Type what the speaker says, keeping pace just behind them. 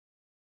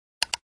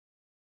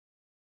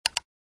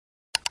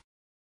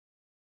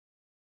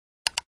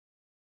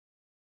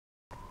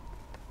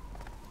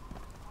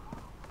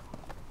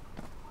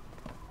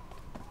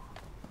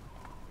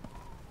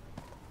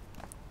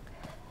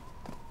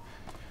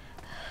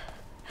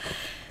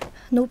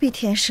奴婢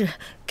田氏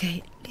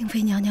给令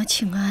妃娘娘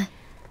请安。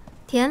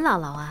田姥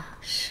姥啊，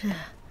是。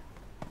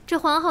这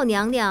皇后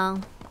娘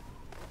娘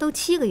都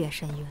7个月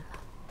身孕了，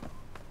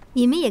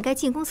你们也该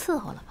进宫伺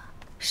候了吧？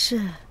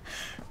是，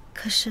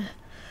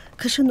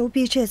可是奴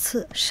婢这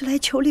次是来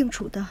求令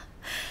主的。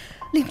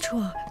令主，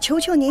求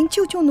求您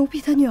救救奴婢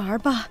的女儿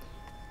吧。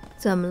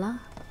怎么了？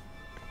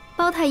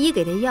包太医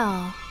给的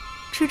药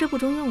吃着不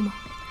中用吗？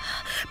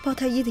包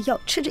太医的药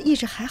吃着一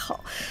直还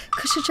好，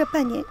可是这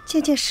半年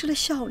渐渐失了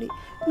效力，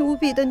奴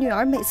婢的女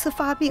儿每次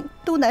发病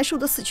都难受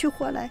得死去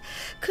活来，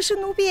可是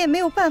奴婢也没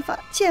有办法，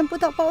见不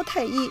到包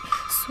太医，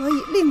所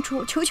以令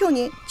主求求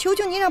您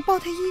让包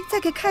太医再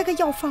给开个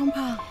药方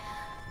吧。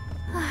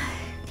唉，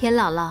田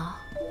姥姥，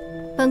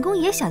本宫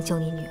也想救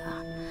你女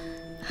儿，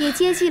也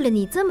接济了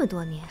你这么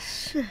多年，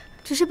是，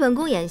只是本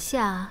宫眼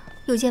下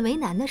有件为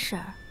难的事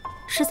儿，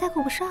实在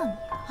顾不上你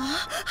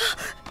啊！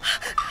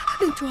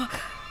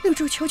令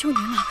主，求求您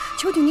了，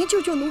求求您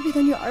救救奴婢的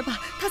女儿吧，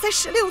她才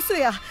16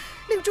岁啊！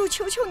令主，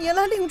求求您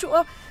了，令主，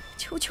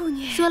求求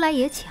您。说来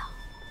也巧，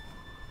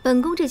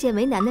本宫这件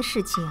为难的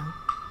事情，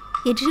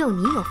也只有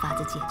你有法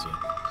子解决，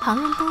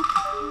旁人都不能。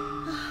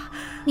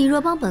你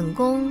若帮本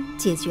宫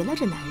解决了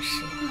这难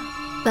事，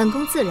本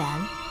宫自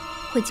然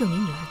会救你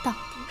女儿到底。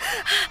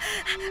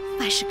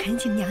万事恳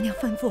请娘娘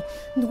吩咐，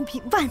奴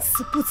婢万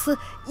死不辞，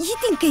一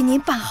定给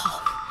您办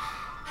好。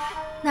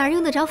哪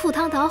用得着赴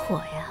汤蹈火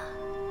呀？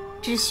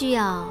只需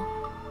要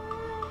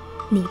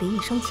你的一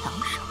双巧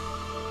手。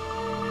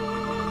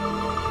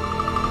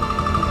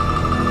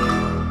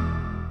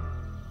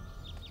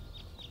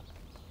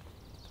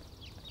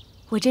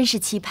我真是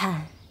期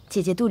盼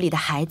姐姐肚里的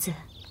孩子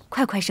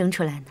快快生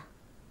出来呢。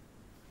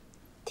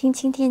听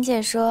青天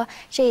剑说，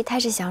这一胎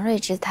是祥瑞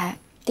之胎，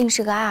定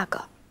是个阿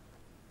哥。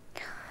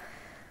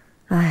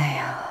哎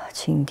呀，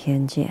青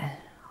天剑，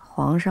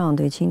皇上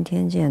对青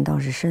天剑倒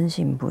是深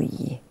信不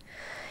疑。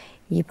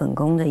依本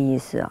宫的意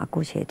思啊，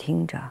姑且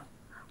听着，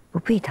不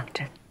必当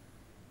真。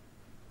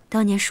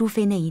当年淑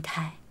妃那一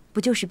胎，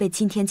不就是被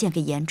青天剑给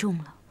言中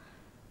了，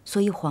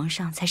所以皇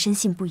上才深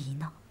信不疑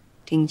呢？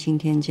听青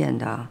天剑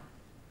的，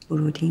不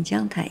如听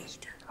姜太医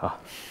的。啊，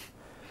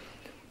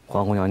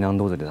皇后娘娘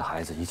肚子里的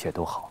孩子一切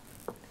都好，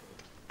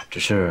只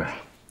是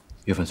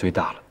月份虽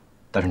大了，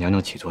但是娘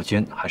娘起坐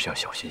间还是要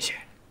小心些。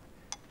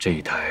这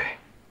一胎，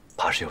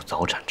怕是有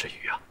早产之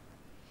虞啊。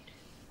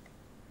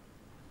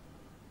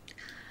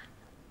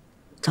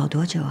早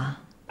多久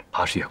啊？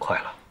怕是也快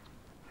了。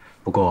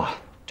不过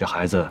这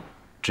孩子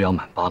只要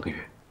满8个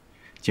月，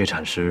接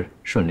产时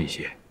顺利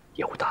些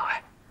也无大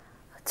碍。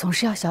总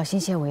是要小心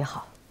些为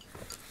好。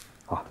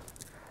啊，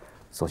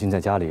索性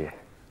在家里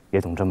也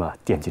总这么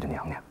惦记着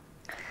娘娘。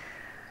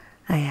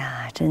哎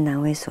呀，真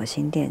难为索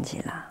性惦记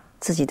了，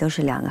自己都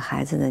是2个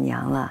孩子的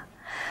娘了，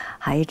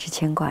还一直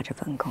牵挂着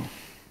本宫。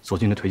索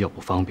性的腿脚不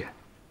方便，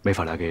没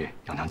法来给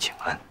娘娘请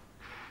安，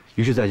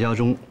于是在家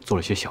中做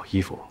了些小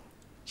衣服，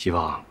希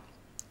望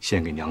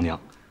献给娘娘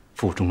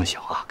腹中的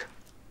小阿哥。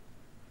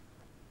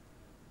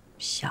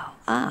小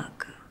阿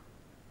哥，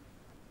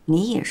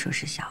你也说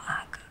是小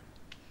阿哥，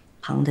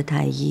旁的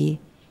太医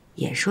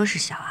也说是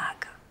小阿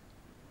哥，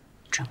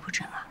准不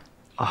准啊？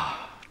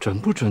啊，准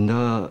不准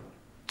的，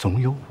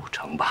总有5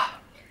成吧。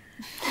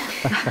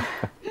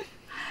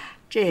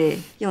这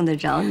用得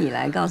着你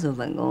来告诉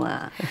本宫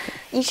啊？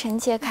依臣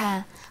妾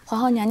看，皇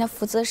后娘娘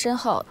福泽深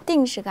厚，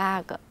定是个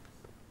阿哥。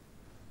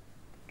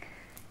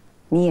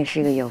你也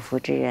是个有福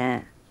之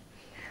人，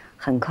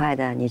很快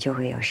的你就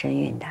会有身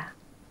孕的。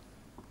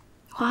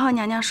皇后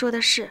娘娘说的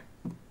是，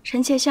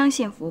臣妾相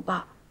信福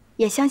报，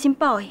也相信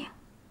报应。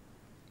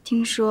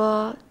听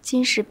说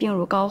今时病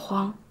入膏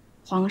肓，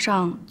皇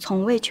上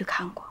从未去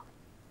看过。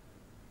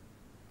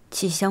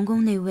启祥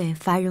宫那位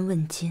乏人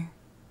问津，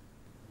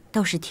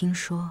倒是听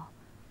说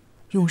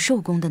永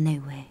寿宫的那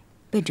位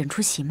被诊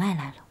出喜脉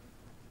来了。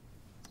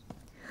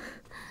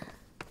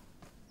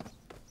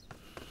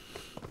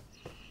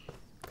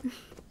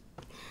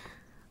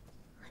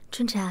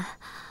春晨，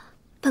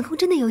本宫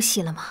真的有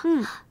喜了吗？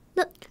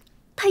那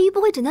太医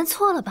不会诊断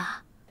错了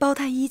吧？包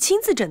太医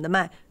亲自诊的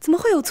脉，怎么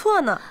会有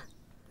错呢？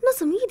那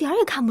怎么一点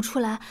也看不出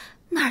来，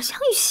哪儿像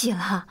玉玺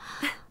了？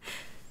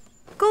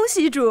恭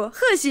喜主，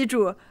贺喜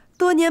主，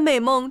多年美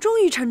梦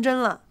终于成真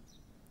了。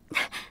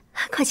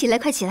快起来，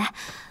快起来！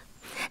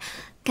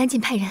赶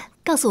紧派人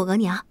告诉我额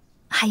娘，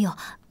还有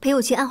陪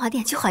我去安华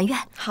殿去还愿。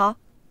好。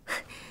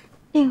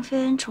令妃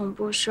恩宠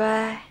不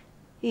衰，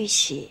玉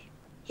玺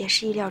也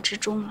是意料之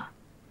中了。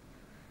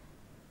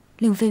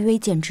令妃微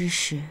贱之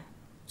时，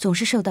总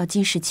是受到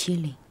金氏欺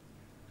凌，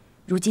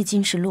如今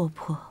金氏落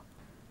魄，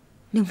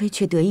令妃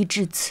却得以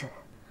至此，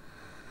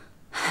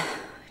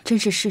真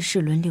是世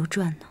事轮流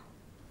转呢。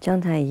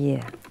姜太医，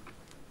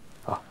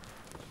啊，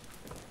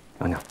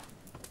娘娘，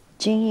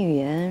金议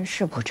员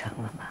是不成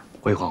了吗？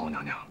回皇后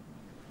娘娘，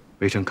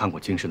微臣看过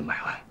金氏的脉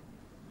案，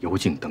油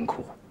尽灯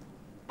枯，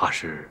怕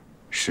是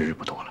时日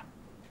不多了。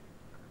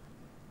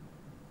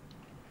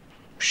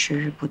时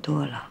日不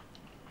多了，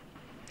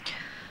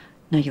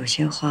那有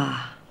些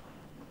话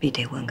必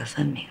得问个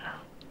分明了。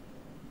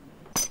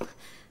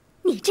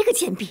你这个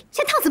贱婢，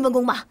想烫死本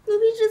宫吗？奴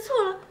婢知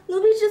错了，奴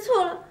婢知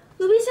错了，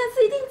奴婢下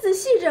次一定仔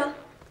细着。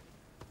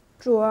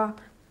主儿，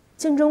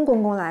晋忠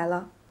公公来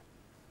了。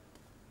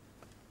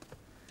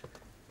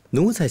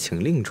奴才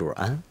请令主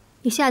安。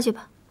你下去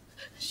吧。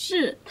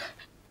是。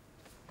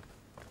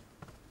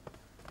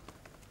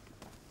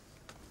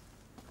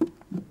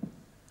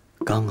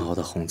刚熬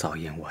的红枣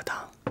燕窝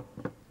汤。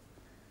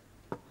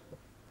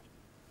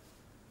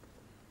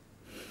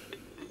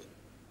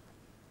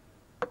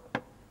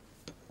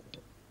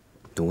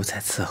奴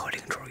才伺候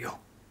令主用。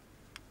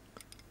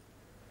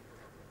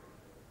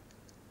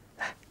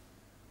来，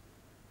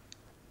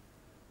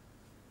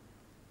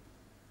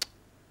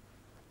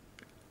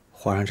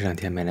皇上这2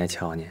天没来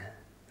瞧您，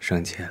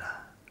生气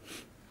了？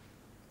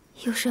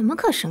有什么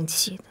可生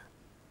气的？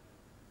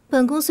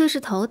本宫虽是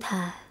头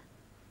胎，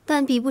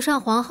但比不上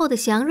皇后的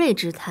祥瑞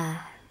之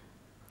胎。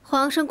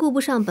皇上顾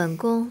不上本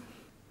宫，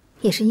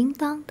也是应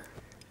当的。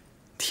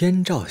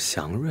天照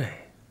祥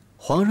瑞，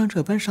皇上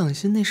这般上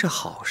心，那是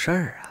好事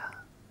儿啊。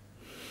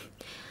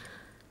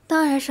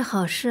当然是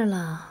好事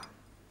了。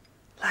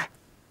来，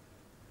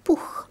不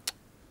喝。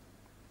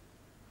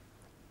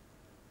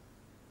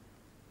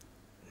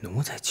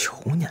奴才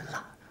求您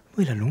了，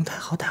为了龙胎，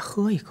好歹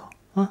喝一口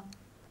啊！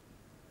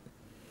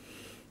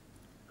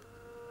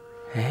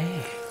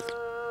哎，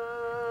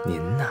您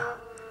呐，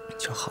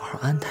就好好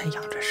安胎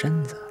养着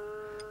身子。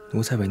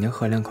奴才为您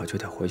喝2口，就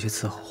得回去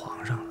伺候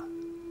皇上了。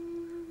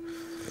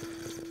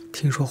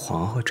听说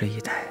皇后这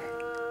一胎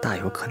大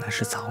有可能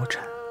是早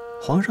产，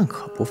皇上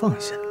可不放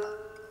心了。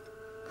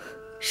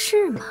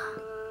是吗？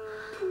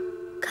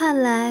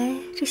看来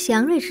这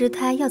祥瑞之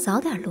胎要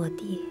早点落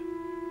地，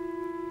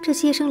这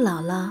接生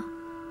姥姥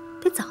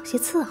得早些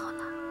伺候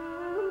了。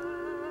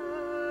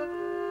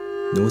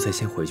奴才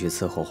先回去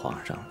伺候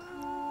皇上了。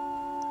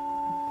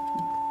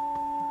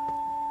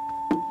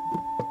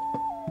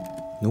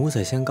奴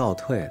才先告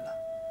退了。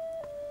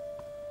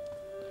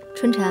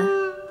春蝉，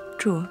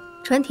主，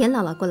传田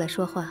姥姥过来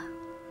说话。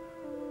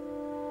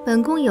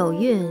本宫有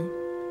孕，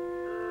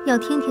要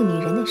听听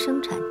女人的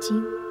生产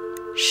经。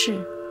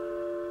是。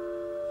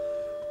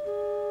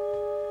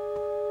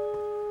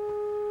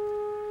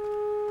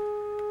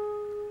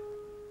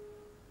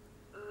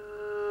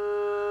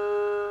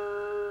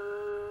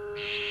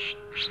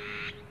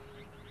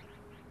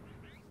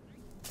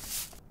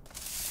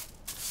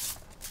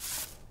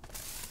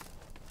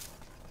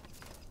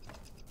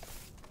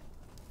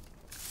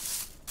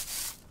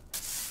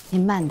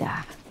您慢点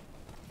儿。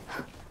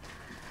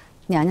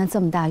娘娘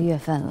这么大月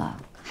份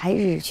了，还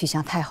日日去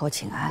向太后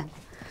请安，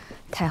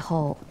太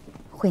后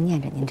会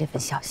念着您这份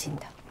孝心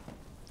的。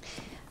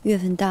月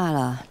份大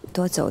了，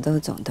多走动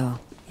走动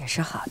也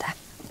是好的。